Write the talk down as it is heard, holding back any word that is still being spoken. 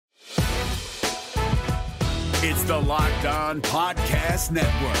It's the Locked On Podcast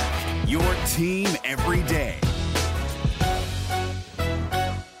Network, your team every day.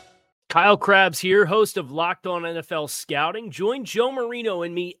 Kyle Krabs here, host of Locked On NFL Scouting. Join Joe Marino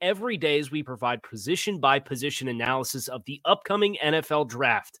and me every day as we provide position-by-position analysis of the upcoming NFL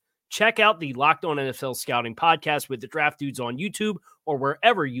Draft. Check out the Locked On NFL Scouting podcast with the Draft Dudes on YouTube or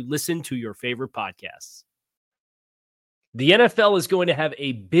wherever you listen to your favorite podcasts. The NFL is going to have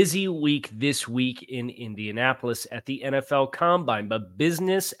a busy week this week in Indianapolis at the NFL Combine, but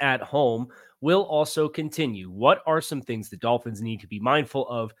business at home will also continue. What are some things the Dolphins need to be mindful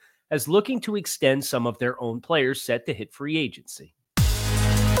of as looking to extend some of their own players set to hit free agency?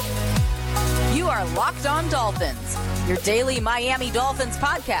 You are Locked On Dolphins, your daily Miami Dolphins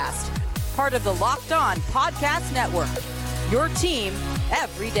podcast, part of the Locked On Podcast Network, your team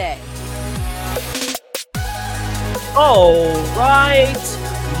every day. All right,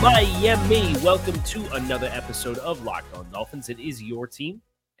 Miami, welcome to another episode of Locked On Dolphins. It is your team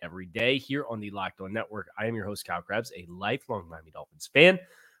every day here on the Locked On Network. I am your host, Kyle Krabs, a lifelong Miami Dolphins fan,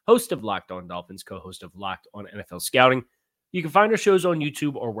 host of Locked On Dolphins, co-host of Locked On NFL Scouting. You can find our shows on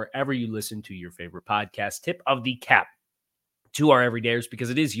YouTube or wherever you listen to your favorite podcast. Tip of the cap to our everydayers, because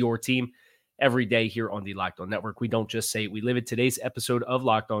it is your team every day here on the Locked On Network. We don't just say it, we live it. Today's episode of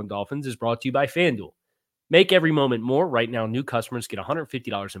Locked On Dolphins is brought to you by FanDuel. Make every moment more. Right now, new customers get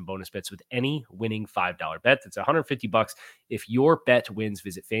 $150 in bonus bets with any winning $5 bet. That's $150 if your bet wins.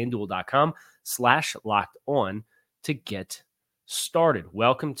 Visit FanDuel.com/LockedOn to get started.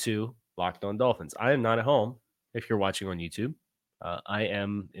 Welcome to Locked On Dolphins. I am not at home if you're watching on YouTube. I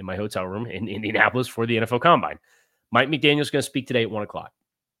am in my hotel room in Indianapolis for the NFL Combine. Mike McDaniel is going to speak today at 1 o'clock.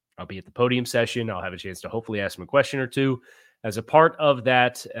 I'll be at the podium session. I'll have a chance to hopefully ask him a question or two as a part of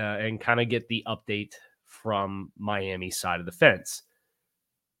that and kind of get the update from Miami's side of the fence.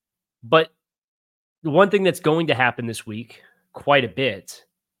 But the one thing that's going to happen this week quite a bit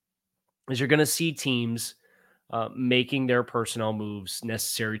is you're going to see teams making their personnel moves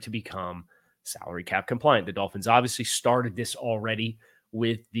necessary to become salary cap compliant. The Dolphins obviously started this already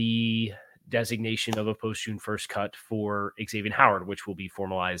with the designation of a post-June 1st cut for Xavier Howard, which will be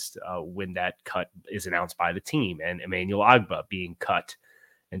formalized when that cut is announced by the team, and Emmanuel Ogbah being cut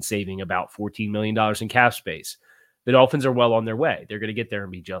and saving about $14 million in cap space. The Dolphins are well on their way. They're going to get there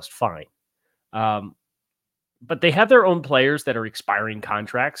and be just fine. But they have their own players that are expiring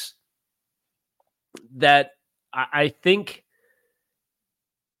contracts that I think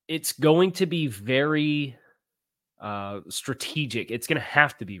it's going to be very strategic. It's going to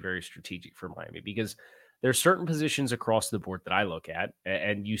have to be very strategic for Miami because there's certain positions across the board that I look at,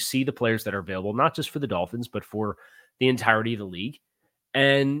 and you see the players that are available, not just for the Dolphins, but for the entirety of the league.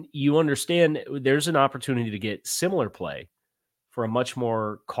 And you understand there's an opportunity to get similar play for a much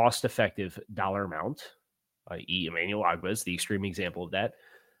more cost-effective dollar amount, i.e. Emmanuel Ogbah is the extreme example of that.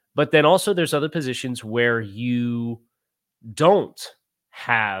 But then also there's other positions where you don't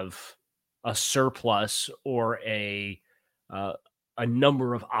have a surplus or a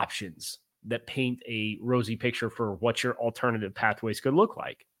number of options that paint a rosy picture for what your alternative pathways could look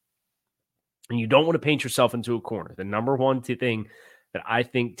like. And you don't want to paint yourself into a corner. The number one thing that I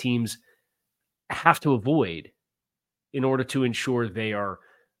think teams have to avoid in order to ensure they are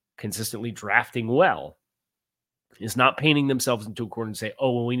consistently drafting well is not painting themselves into a corner and say,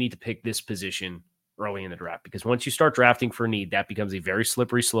 oh, well, we need to pick this position early in the draft. Because once you start drafting for need, that becomes a very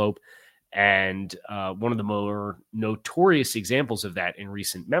slippery slope. And one of the more notorious examples of that in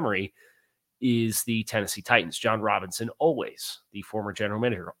recent memory is the Tennessee Titans. John Robinson, always, the former general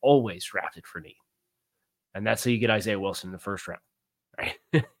manager, always drafted for need. And that's how you get Isaiah Wilson in the first round. Right?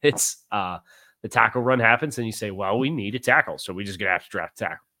 It's the tackle run happens and you say, well, we need a tackle, so we're just going to have to draft a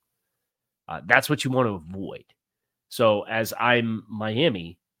tackle. That's what you want to avoid. So as I'm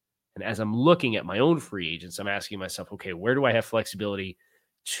Miami and as I'm looking at my own free agents, I'm asking myself, okay, where do I have flexibility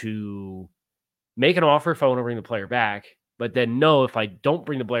to make an offer if I want to bring the player back, but then know if I don't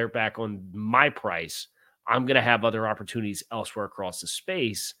bring the player back on my price, I'm going to have other opportunities elsewhere across the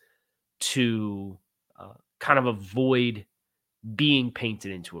space to kind of avoid being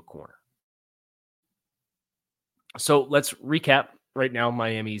painted into a corner. So let's recap right now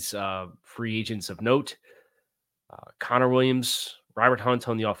Miami's free agents of note. Connor Williams, Robert Hunt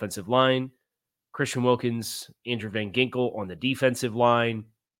on the offensive line, Christian Wilkins, Andrew Van Ginkel on the defensive line.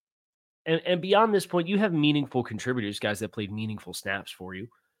 And beyond this point, you have meaningful contributors, guys that played meaningful snaps for you.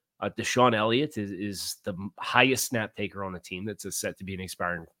 Deshaun Elliott is the highest snap taker on the team that's set to be an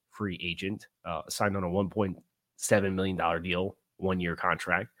expiring free agent, signed on a $1.7 million deal, 1-year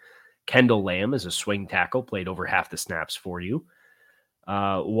contract. Kendall Lamb is a swing tackle, played over half the snaps for you.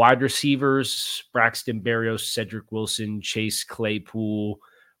 Wide receivers, Braxton Berrios, Cedric Wilson, Chase Claypool,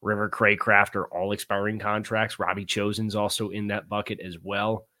 River Craycraft are all expiring contracts. Robbie Chosen's also in that bucket as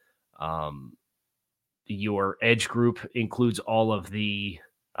well. Your edge group includes all of the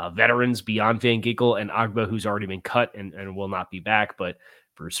veterans beyond Van Ginkel and Agba, who's already been cut and will not be back. But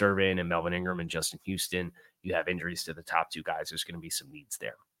Bruce Irvin and Melvin Ingram and Justin Houston, you have injuries to the top two guys. There's going to be some needs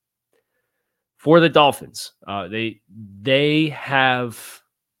there. For the Dolphins, they have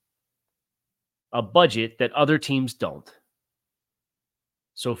a budget that other teams don't.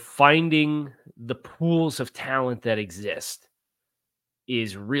 So finding the pools of talent that exist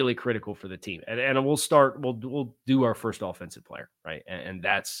is really critical for the team. And we'll do our first offensive player, right? And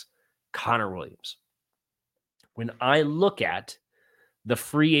that's Connor Williams. When I look at the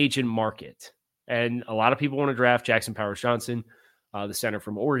free agent market, and a lot of people want to draft Jackson Powers Johnson, the center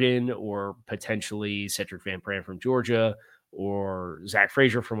from Oregon, or potentially Cedric Van Pran from Georgia, or Zach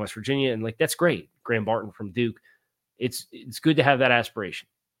Frazier from West Virginia. And that's great. Graham Barton from Duke. It's good to have that aspiration.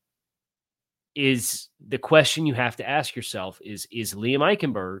 Is the question you have to ask yourself is Liam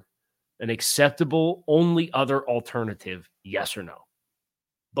Eichenberg an acceptable only other alternative? Yes or no?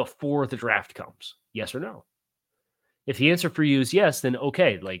 Before the draft comes, yes or no? If the answer for you is yes, then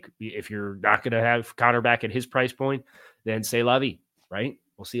okay. If you're not going to have Connor back at his price point, then say la vie, right?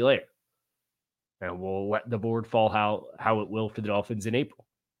 We'll see you later. And we'll let the board fall how it will for the Dolphins in April.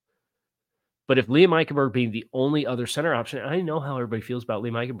 But if Liam Eichenberg being the only other center option, I know how everybody feels about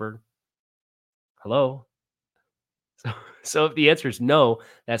Liam Eichenberg. Hello? So if the answer is no,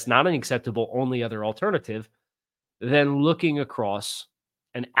 that's not an acceptable only other alternative, then looking across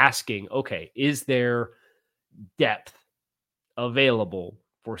and asking, okay, is there depth available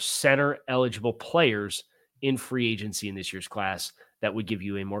for center eligible players in free agency in this year's class that would give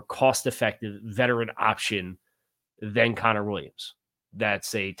you a more cost-effective veteran option than Connor Williams?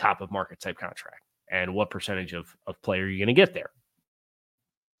 That's a top of market type contract. And what percentage of player are you going to get there?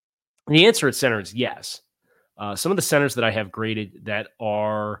 The answer at center is yes. Some of the centers that I have graded that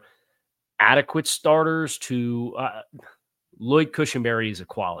are adequate starters to Lloyd Cushenberry is a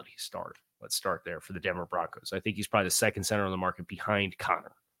quality starter. Let's start there for the Denver Broncos. I think he's probably the second center on the market behind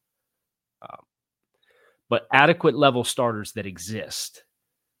Connor. But adequate level starters that exist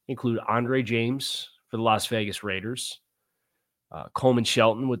include Andre James for the Las Vegas Raiders, Coleman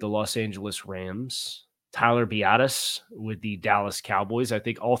Shelton with the Los Angeles Rams, Tyler Biadasz with the Dallas Cowboys. I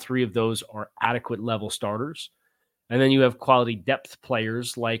think all three of those are adequate level starters. And then you have quality depth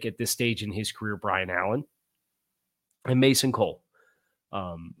players like at this stage in his career, Brian Allen and Mason Cole.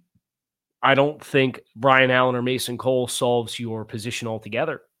 I don't think Brian Allen or Mason Cole solves your position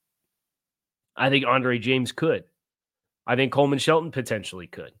altogether. I think Andre James could. I think Coleman Shelton potentially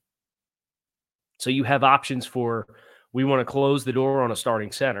could. So you have options for, we want to close the door on a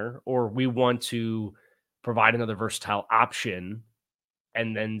starting center, or we want to provide another versatile option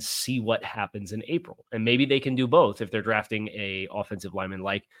and then see what happens in April. And maybe they can do both if they're drafting a offensive lineman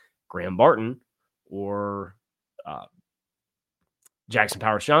like Graham Barton or Jackson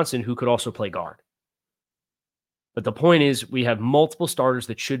Powers Johnson, who could also play guard. But the point is, we have multiple starters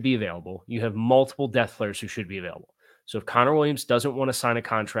that should be available. You have multiple depth players who should be available. So if Connor Williams doesn't want to sign a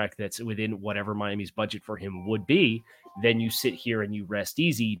contract that's within whatever Miami's budget for him would be, then you sit here and you rest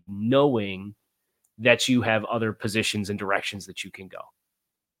easy knowing that you have other positions and directions that you can go.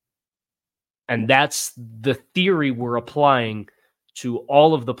 And that's the theory we're applying to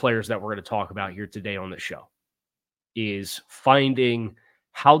all of the players that we're going to talk about here today on the show, is finding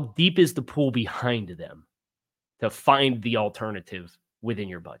how deep is the pool behind them to find the alternative within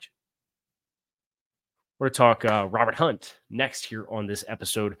your budget. We're going to talk Robert Hunt next here on this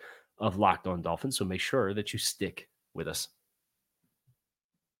episode of Locked On Dolphins, so make sure that you stick with us.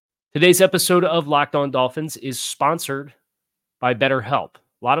 Today's episode of Locked On Dolphins is sponsored by BetterHelp.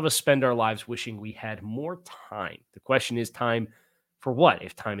 A lot of us spend our lives wishing we had more time. The question is, time for what?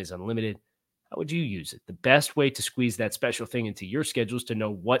 If time is unlimited, how would you use it? The best way to squeeze that special thing into your schedule is to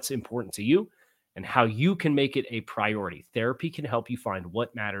know what's important to you and how you can make it a priority. Therapy can help you find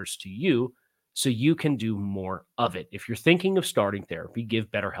what matters to you so you can do more of it. If you're thinking of starting therapy,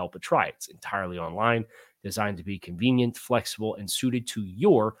 give BetterHelp a try. It's entirely online, designed to be convenient, flexible, and suited to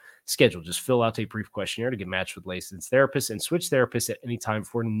your schedule. Just fill out a brief questionnaire to get matched with licensed therapists and switch therapists at any time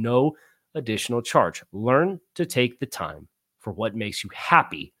for no additional charge. Learn to take the time for what makes you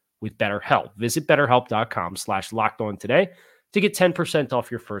happy with BetterHelp. Visit BetterHelp.com/lockedon today to get 10%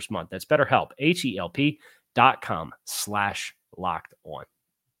 off your first month. That's BetterHelp, HELP.com/lockedon.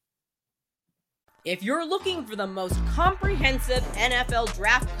 If you're looking for the most comprehensive NFL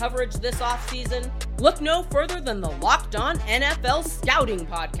draft coverage this offseason, Look no further than the Locked On NFL Scouting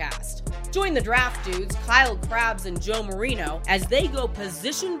Podcast. Join the draft dudes, Kyle Krabs and Joe Marino, as they go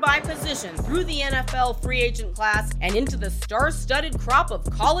position by position through the NFL free agent class and into the star-studded crop of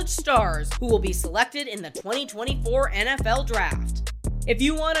college stars who will be selected in the 2024 NFL Draft. If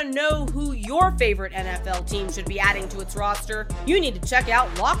you want to know who your favorite NFL team should be adding to its roster, you need to check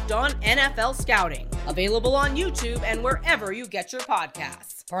out Locked On NFL Scouting, available on YouTube and wherever you get your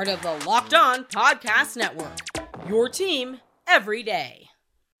podcasts. Part of the Locked On Podcast Network, your team every day.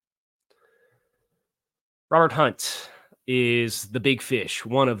 Robert Hunt is the big fish,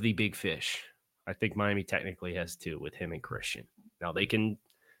 one of the big fish. I think Miami technically has two with him and Christian. Now, they can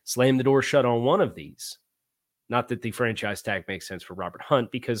slam the door shut on one of these. Not that the franchise tag makes sense for Robert Hunt,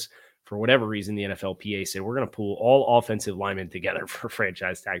 because for whatever reason, the NFLPA said we're going to pool all offensive linemen together for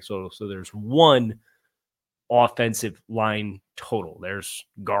franchise tag total. So there's one offensive line total. There's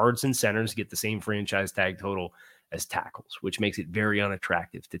guards and centers get the same franchise tag total as tackles, which makes it very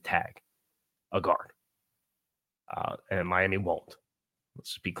unattractive to tag a guard. And Miami won't.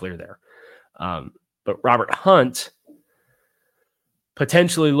 Let's be clear there. But Robert Hunt,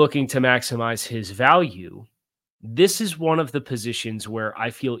 potentially looking to maximize his value, this is one of the positions where I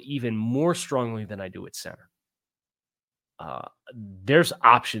feel even more strongly than I do at center. There's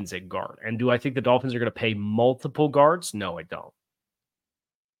options at guard. And do I think the Dolphins are going to pay multiple guards? No, I don't.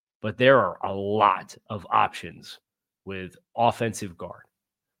 But there are a lot of options with offensive guard,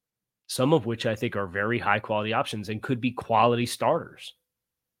 some of which I think are very high-quality options and could be quality starters.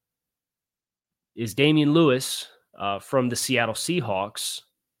 Is Damian Lewis from the Seattle Seahawks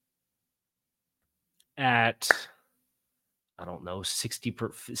at, I don't know,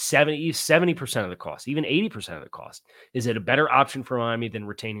 70% of the cost, even 80% of the cost? Is it a better option for Miami than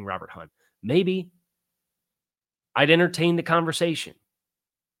retaining Robert Hunt? Maybe. I'd entertain the conversation.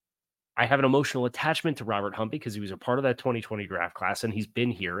 I have an emotional attachment to Robert Hunt because he was a part of that 2020 draft class, and he's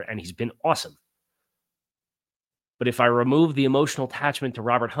been here, and he's been awesome. But if I remove the emotional attachment to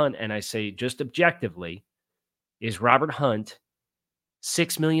Robert Hunt and I say just objectively, is Robert Hunt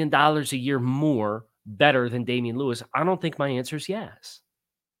 $6 million a year more better than Damian Lewis? I don't think my answer is yes.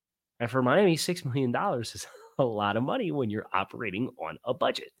 And for Miami, $6 million is a lot of money when you're operating on a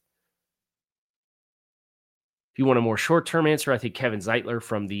budget. If you want a more short-term answer, I think Kevin Zeitler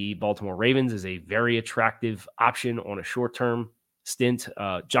from the Baltimore Ravens is a very attractive option on a short-term stint.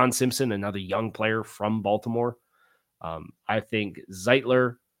 John Simpson, another young player from Baltimore. I think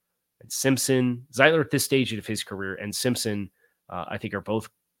Zeitler and Simpson, Zeitler at this stage of his career, and Simpson, I think are both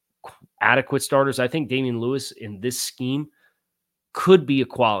adequate starters. I think Damian Lewis in this scheme could be a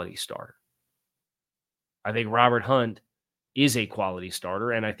quality starter. I think Robert Hunt is a quality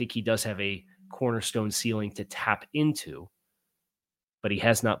starter, and I think he does have a cornerstone ceiling to tap into, but he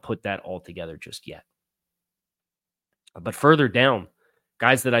has not put that all together just yet. But further down,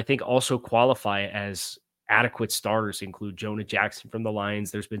 guys that I think also qualify as adequate starters include Jonah Jackson from the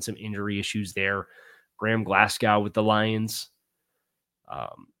Lions. There's been some injury issues there. Graham Glasgow with the Lions.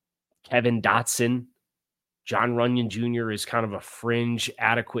 Kevin Dotson. John Runyon Jr. is kind of a fringe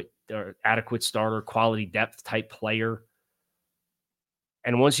adequate starter, quality depth type player.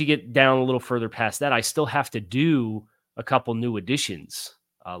 And once you get down a little further past that, I still have to do a couple new additions.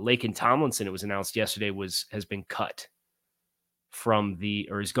 Laken Tomlinson, it was announced yesterday, has been cut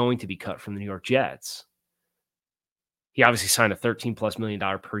is going to be cut from the New York Jets. He obviously signed a $13+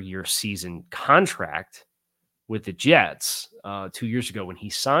 million per year season contract with the Jets 2 years ago when he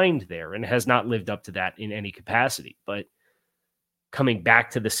signed there, and has not lived up to that in any capacity. But coming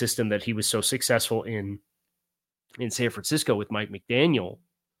back to the system that he was so successful in San Francisco with Mike McDaniel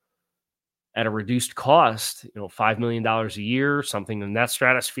at a reduced cost, $5 million a year, something in that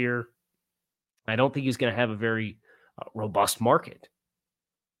stratosphere, I don't think he's going to have a very robust market.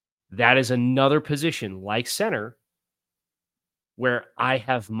 That is another position like center where I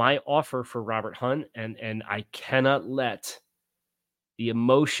have my offer for Robert Hunt, and I cannot let the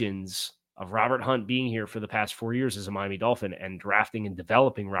emotions of Robert Hunt being here for the past 4 years as a Miami Dolphin and drafting and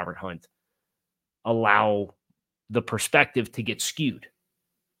developing Robert Hunt allow the perspective to get skewed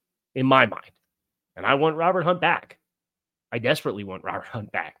in my mind. And I want Robert Hunt back. I desperately want Robert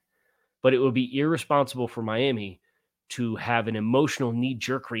Hunt back. But it would be irresponsible for Miami to have an emotional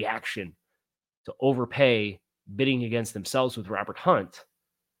knee-jerk reaction to overpay bidding against themselves with Robert Hunt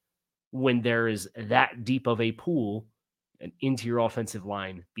when there is that deep of a pool and interior offensive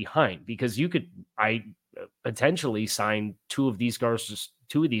line behind. Because I potentially sign two of these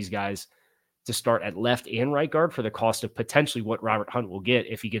guys to start at left and right guard for the cost of potentially what Robert Hunt will get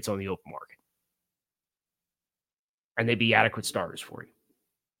if he gets on the open market. And they'd be adequate starters for you.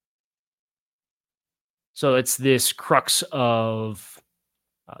 So it's this crux of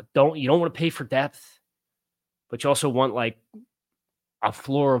you don't want to pay for depth, but you also want like a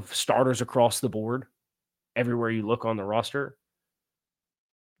floor of starters across the board everywhere you look on the roster.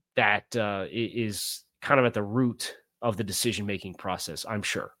 That is kind of at the root of the decision-making process, I'm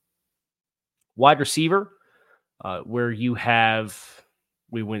sure. Wide receiver, where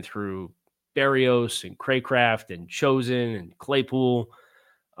we went through Berrios and Craycraft and Chosen and Claypool.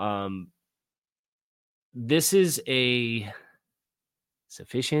 This is a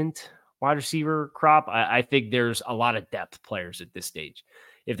sufficient wide receiver crop. I think there's a lot of depth players at this stage.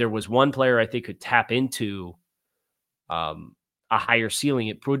 If there was one player I think could tap into a higher ceiling,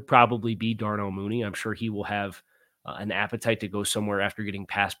 it would probably be Darnell Mooney. I'm sure he will have an appetite to go somewhere after getting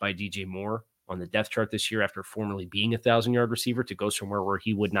passed by DJ Moore on the depth chart this year, after formerly being a 1,000-yard receiver, to go somewhere where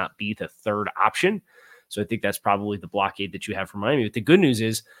he would not be the third option. So I think that's probably the blockade that you have for Miami. But the good news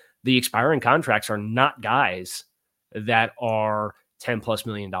is the expiring contracts are not guys that are $10+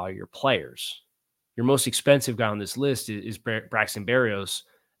 million a year players. Your most expensive guy on this list is Braxton Berrios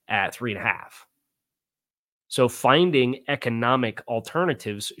at 3.5. So finding economic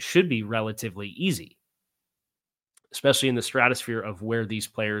alternatives should be relatively easy, especially in the stratosphere of where these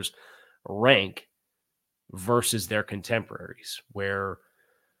players rank versus their contemporaries, where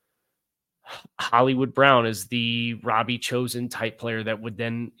Hollywood Brown is the Robbie Chosen type player that would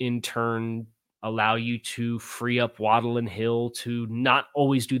then in turn allow you to free up Waddle and Hill to not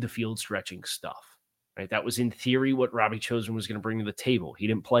always do the field stretching stuff, right? That was in theory what Robbie Chosen was going to bring to the table. He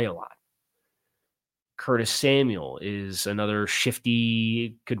didn't play a lot. Curtis Samuel is another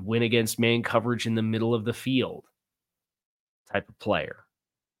shifty, could win against man coverage in the middle of the field type of player.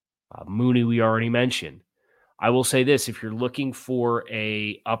 Mooney, we already mentioned. I will say this, if you're looking for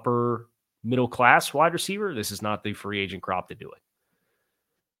a upper middle class wide receiver, this is not the free agent crop to do it.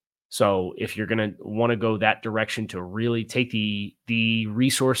 So if you're going to want to go that direction to really take the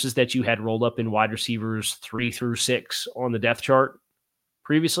resources that you had rolled up in wide receivers 3 through 6 on the depth chart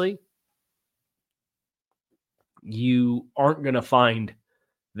previously, you aren't going to find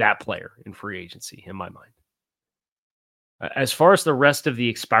that player in free agency, in my mind. As far as the rest of the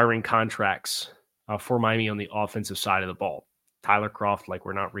expiring contracts for Miami on the offensive side of the ball, Tyler Kroft, like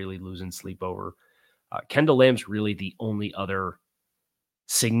we're not really losing sleep over. Kendall Lamb's really the only other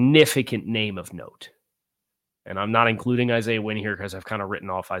significant name of note. And I'm not including Isaiah Wynn here because I've kind of written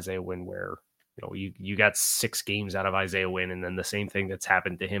off Isaiah Wynn, where you got 6 games out of Isaiah Wynn, and then the same thing that's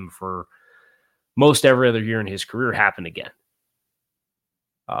happened to him for most every other year in his career happened again.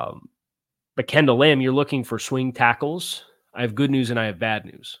 But Kendall Lamb, you're looking for swing tackles. I have good news and I have bad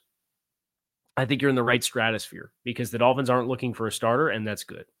news. I think you're in the right stratosphere because the Dolphins aren't looking for a starter, and that's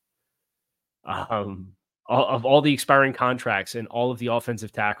good. Of all the expiring contracts and all of the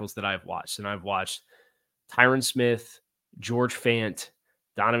offensive tackles that I've watched, and I've watched Tyron Smith, George Fant,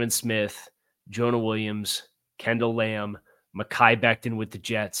 Donovan Smith, Jonah Williams, Kendall Lamb, Mekhi Becton with the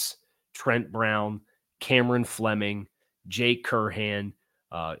Jets, Trent Brown, Cameron Fleming, Jake Curhan,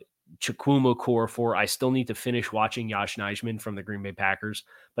 Chukwuma Okorafor. I still need to finish watching Yosh Nijman from the Green Bay Packers,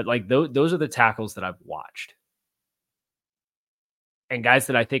 but like those are the tackles that I've watched. And guys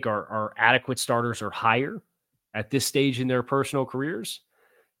that I think are adequate starters or higher at this stage in their personal careers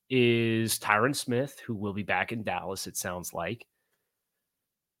is Tyron Smith, who will be back in Dallas, it sounds like.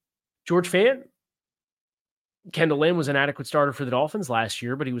 George Fant. Kendall Lamb was an adequate starter for the Dolphins last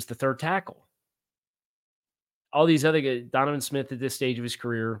year, but he was the third tackle. All these other guys, Donovan Smith at this stage of his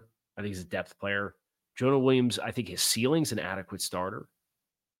career, I think he's a depth player. Jonah Williams, I think his ceiling's an adequate starter,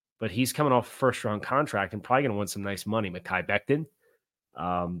 but he's coming off a first-round contract and probably going to want some nice money. Mekhi Becton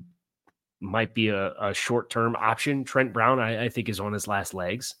might be a short-term option. Trent Brown, I think, is on his last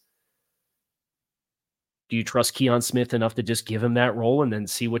legs. Do you trust Keon Smith enough to just give him that role and then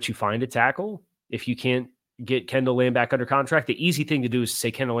see what you find at tackle? If you can't get Kendall Lamb back under contract, the easy thing to do is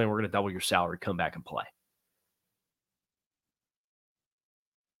say, Kendall Lamb, we're going to double your salary. Come back and play.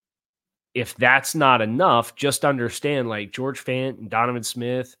 If that's not enough, just understand, like George Fant and Donovan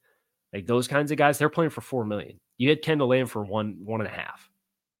Smith, like those kinds of guys, they're playing for $4 million. You had Kendall Lamb for 1.5.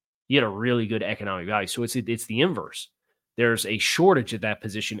 You had a really good economic value. So it's the inverse. There's a shortage at that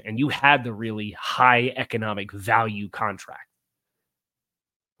position, and you had the really high economic value contract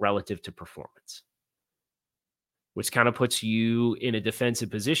relative to performance, which kind of puts you in a defensive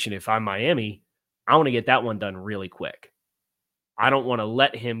position. If I'm Miami, I want to get that one done really quick. I don't want to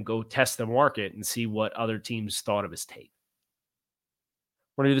let him go test the market and see what other teams thought of his tape.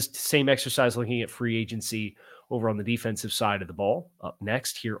 We're going to do this same exercise looking at free agency over on the defensive side of the ball up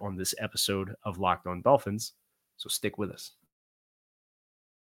next here on this episode of Locked On Dolphins. So stick with us.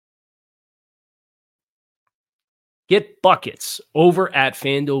 Get buckets over at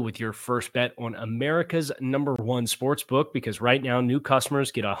FanDuel with your first bet on America's #1 sportsbook, because right now new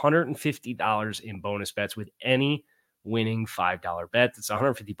customers get $150 in bonus bets with any winning $5 bet. That's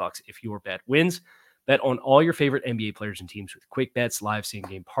 $150 if your bet wins. Bet on all your favorite NBA players and teams with quick bets, live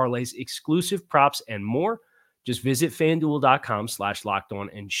same-game parlays, exclusive props, and more. Just visit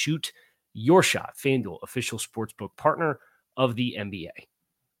FanDuel.com/lockedon and shoot your shot. FanDuel, official sportsbook partner of the NBA.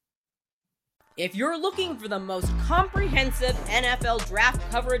 If you're looking for the most comprehensive NFL draft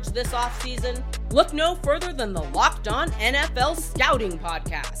coverage this offseason, look no further than the Locked On NFL Scouting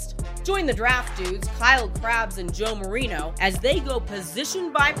Podcast. Join the draft dudes, Kyle Krabs and Joe Marino, as they go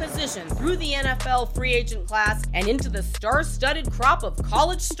position by position through the NFL free agent class and into the star-studded crop of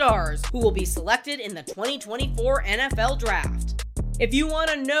college stars who will be selected in the 2024 NFL Draft. If you want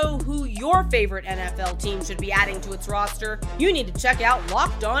to know who your favorite NFL team should be adding to its roster, you need to check out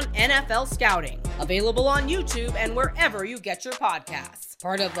Locked On NFL Scouting, available on YouTube and wherever you get your podcasts.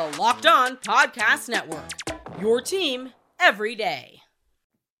 Part of the Locked On Podcast Network, your team every day.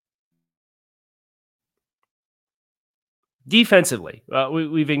 Defensively,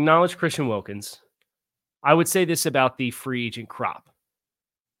 we've acknowledged Christian Wilkins. I would say this about the free agent crop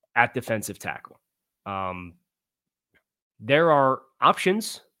at defensive tackle. There are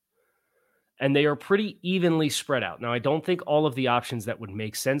options, and they are pretty evenly spread out. Now, I don't think all of the options that would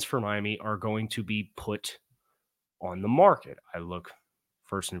make sense for Miami are going to be put on the market. I look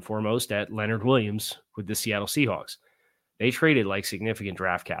first and foremost at Leonard Williams with the Seattle Seahawks. They traded like significant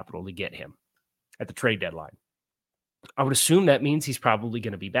draft capital to get him at the trade deadline. I would assume that means he's probably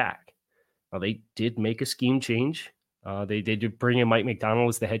going to be back. Now, they did make a scheme change. They did bring in Mike McDonald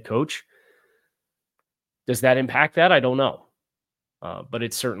as the head coach. Does that impact that? I don't know. But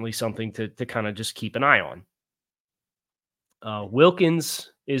it's certainly something to kind of just keep an eye on.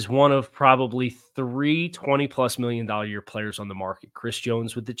 Wilkins is one of probably 3 $20+ million a year players on the market. Chris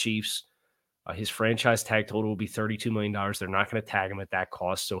Jones with the Chiefs. His franchise tag total will be $32 million. They're not going to tag him at that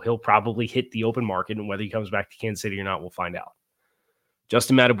cost, so he'll probably hit the open market, and whether he comes back to Kansas City or not, we'll find out.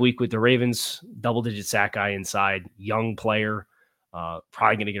 Justin Madubuike with the Ravens, double-digit sack guy inside, young player,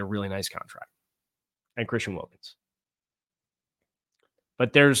 probably going to get a really nice contract. And Christian Wilkins.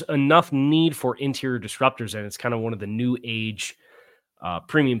 But there's enough need for interior disruptors, and it's kind of one of the new age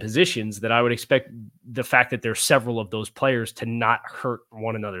premium positions that I would expect the fact that there's several of those players to not hurt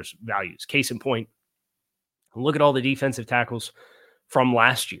one another's values. Case in point, look at all the defensive tackles from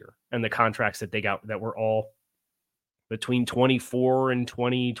last year and the contracts that they got that were all between 24 and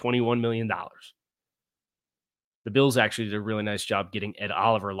 20, $21 million. The Bills actually did a really nice job getting Ed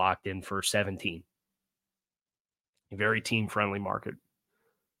Oliver locked in for 17. A very team-friendly market.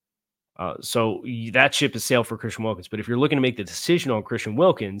 So that ship has sailed for Christian Wilkins. But if you're looking to make the decision on Christian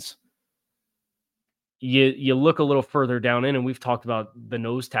Wilkins, you look a little further down in, and we've talked about the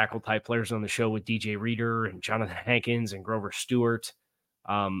nose tackle type players on the show with DJ Reader and Jonathan Hankins and Grover Stewart.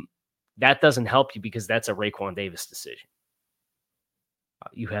 That doesn't help you because that's a Raekwon Davis decision.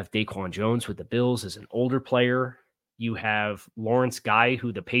 You have Daquan Jones with the Bills as an older player. You have Lawrence Guy,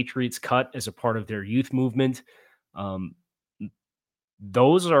 who the Patriots cut as a part of their youth movement.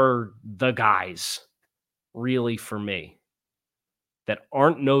 Those are the guys, really, for me, that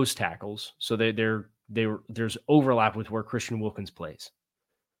aren't nose tackles. So there's overlap with where Christian Wilkins plays.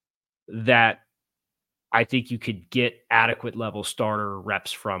 That I think you could get adequate level starter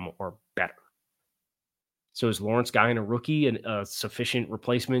reps from or better. So is Lawrence Guy and a rookie and a sufficient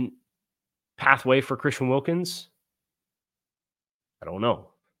replacement pathway for Christian Wilkins? I don't know.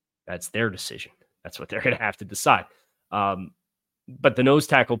 That's their decision. That's what they're going to have to decide. But the nose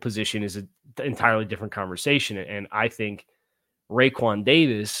tackle position is an entirely different conversation. And I think Raekwon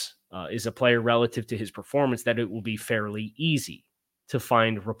Davis is a player relative to his performance that it will be fairly easy to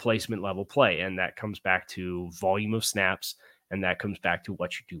find replacement level play. And that comes back to volume of snaps. And that comes back to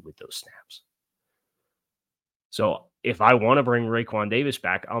what you do with those snaps. So if I want to bring Raekwon Davis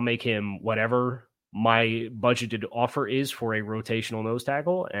back, I'll make him whatever my budgeted offer is for a rotational nose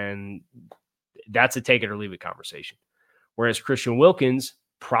tackle. And that's a take it or leave it conversation. Whereas Christian Wilkins,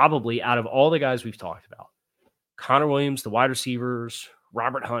 probably out of all the guys we've talked about, Connor Williams, the wide receivers,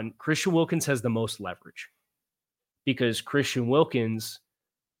 Robert Hunt, Christian Wilkins has the most leverage because Christian Wilkins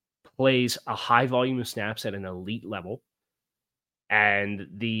plays a high volume of snaps at an elite level, and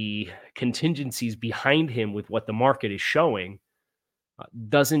the contingencies behind him with what the market is showing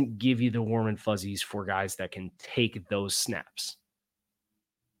doesn't give you the warm and fuzzies for guys that can take those snaps.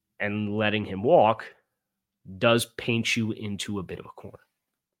 And letting him walk does paint you into a bit of a corner.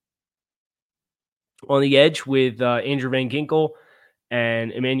 On the edge with Andrew Van Ginkel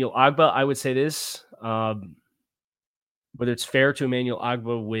and Emmanuel Agba, I would say this. whether it's fair to Emmanuel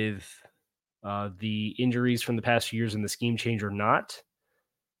Ogbah with the injuries from the past few years and the scheme change or not,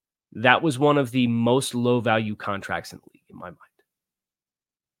 that was one of the most low-value contracts in the league, in my mind.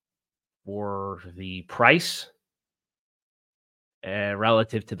 For the price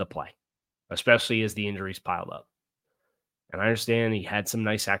relative to the play, especially as the injuries piled up. And I understand he had some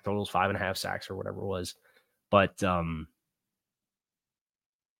nice sack totals, 5.5 sacks or whatever it was. But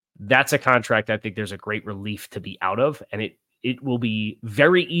that's a contract I think there's a great relief to be out of. And it will be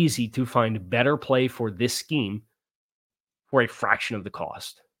very easy to find better play for this scheme for a fraction of the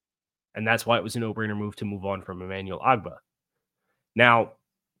cost. And that's why it was a no-brainer move to move on from Emmanuel Ogbah. Now,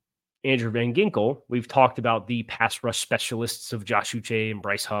 Andrew Van Ginkel, we've talked about the pass rush specialists of Josh Uche and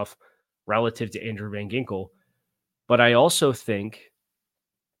Bryce Huff relative to Andrew Van Ginkel. But I also think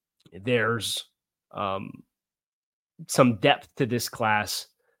there's some depth to this class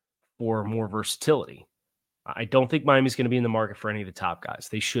for more versatility. I don't think Miami's going to be in the market for any of the top guys.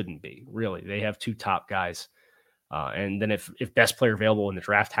 They shouldn't be, really. They have 2 top guys. And then if best player available in the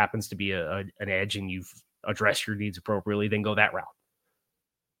draft happens to be an edge and you've addressed your needs appropriately, then go that route.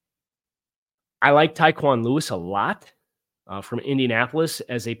 I like Tyquan Lewis a lot from Indianapolis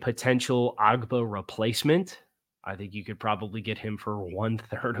as a potential Ogbah replacement. I think you could probably get him for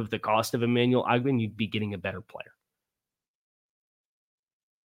 1/3 of the cost of Emmanuel Ogbah, and you'd be getting a better player.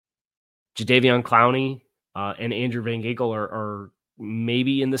 Jadeveon Clowney and Andrew Van Ginkel are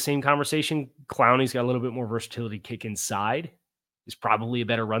maybe in the same conversation. Clowney's got a little bit more versatility kick inside. He's probably a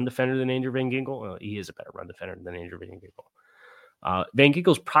better run defender than Andrew Van Ginkel. Well, he is a better run defender than Andrew Van Ginkel. Van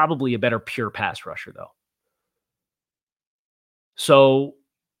Ginkel's probably a better pure pass rusher, though. So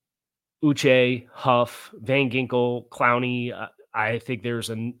Uche, Huff, Van Ginkel, Clowney, I think there's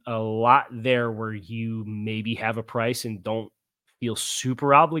a lot there where you maybe have a price and don't feel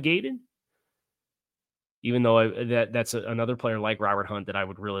super obligated. Even though that's another player like Robert Hunt that I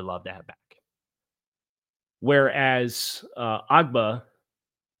would really love to have back. Whereas Ogbah,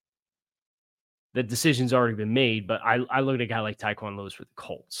 the decision's already been made, but I look at a guy like Tyquan Lewis for the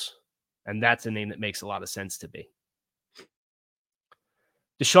Colts, and that's a name that makes a lot of sense to me.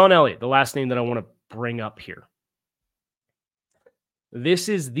 Deshaun Elliott, the last name that I want to bring up here. This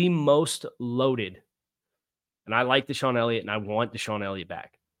is the most loaded, and I like Deshaun Elliott, and I want Deshaun Elliott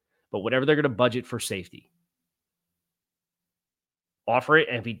back. But whatever they're going to budget for safety, offer it,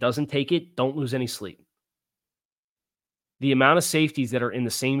 and if he doesn't take it, don't lose any sleep. The amount of safeties that are in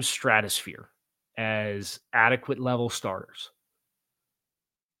the same stratosphere as adequate level starters.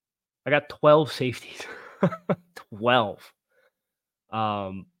 I got 12 safeties. 12.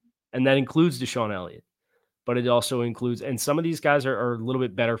 And that includes Deshaun Elliott. But it also includes, and some of these guys are a little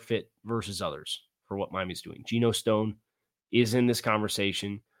bit better fit versus others for what Miami's doing. Geno Stone is in this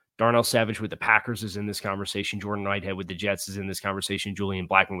conversation. Darnell Savage with the Packers is in this conversation. Jordan Whitehead with the Jets is in this conversation. Julian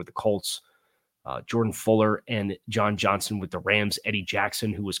Blackmon with the Colts. Jordan Fuller and John Johnson with the Rams. Eddie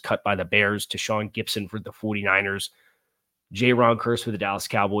Jackson, who was cut by the Bears. Tashawn Gibson for the 49ers. J. Ron Curse with the Dallas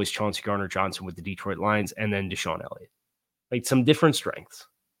Cowboys. Chauncey Gardner-Johnson with the Detroit Lions. And then Deshaun Elliott. Like some different strengths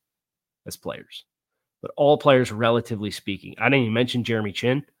as players. But all players, relatively speaking. I didn't even mention Jeremy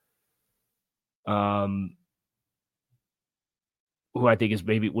Chin. Who I think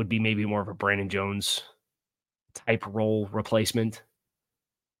would be maybe more of a Brandon Jones type role replacement.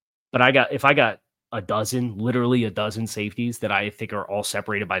 But if I got literally a dozen safeties that I think are all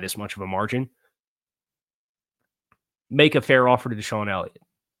separated by this much of a margin, make a fair offer to Deshaun Elliott.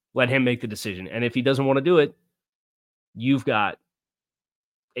 Let him make the decision. And if he doesn't want to do it, you've got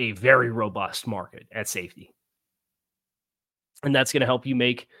a very robust market at safety. And that's going to help you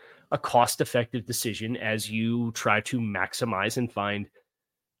make a cost-effective decision as you try to maximize and find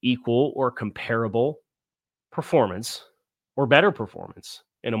equal or comparable performance or better performance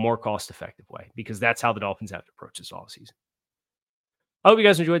in a more cost-effective way, because that's how the Dolphins have to approach this offseason. I hope you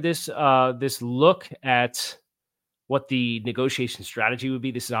guys enjoyed this look at what the negotiation strategy would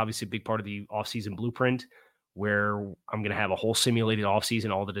be. This is obviously a big part of the offseason blueprint, where I'm going to have a whole simulated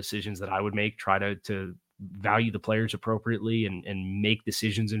offseason, all the decisions that I would make, try to value the players appropriately and make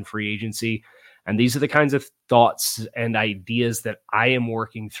decisions in free agency. And these are the kinds of thoughts and ideas that I am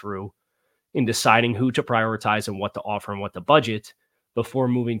working through in deciding who to prioritize and what to offer and what to budget before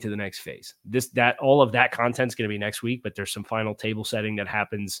moving to the next phase. All of that content is going to be next week, but there's some final table setting that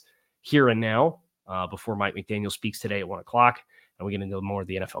happens here and now before Mike McDaniel speaks today at 1:00, and we get into more of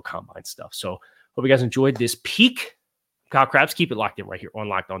the NFL Combine stuff. So hope you guys enjoyed this peek. Kyle Krabs, keep it locked in right here on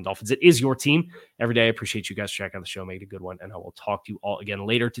Locked On Dolphins. It is your team every day. I appreciate you guys checking out the show. Make it a good one, and I will talk to you all again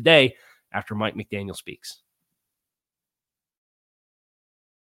later today after Mike McDaniel speaks.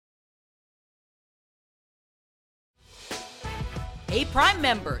 Hey, Prime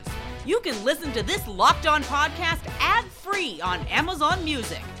members, you can listen to this Locked On podcast ad-free on Amazon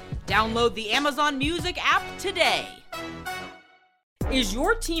Music. Download the Amazon Music app today. Is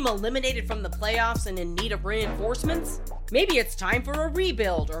your team eliminated from the playoffs and in need of reinforcements? Maybe it's time for a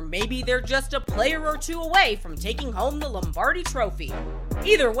rebuild, or maybe they're just a player or two away from taking home the Lombardi Trophy.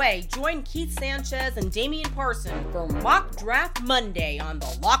 Either way, join Keith Sanchez and Damian Parson for Mock Draft Monday on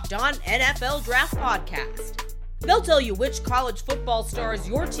the Locked On NFL Draft Podcast. They'll tell you which college football stars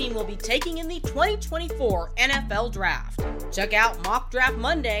your team will be taking in the 2024 NFL Draft. Check out Mock Draft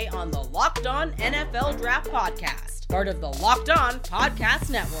Monday on the Locked On NFL Draft Podcast, part of the Locked On Podcast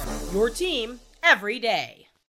Network, your team every day.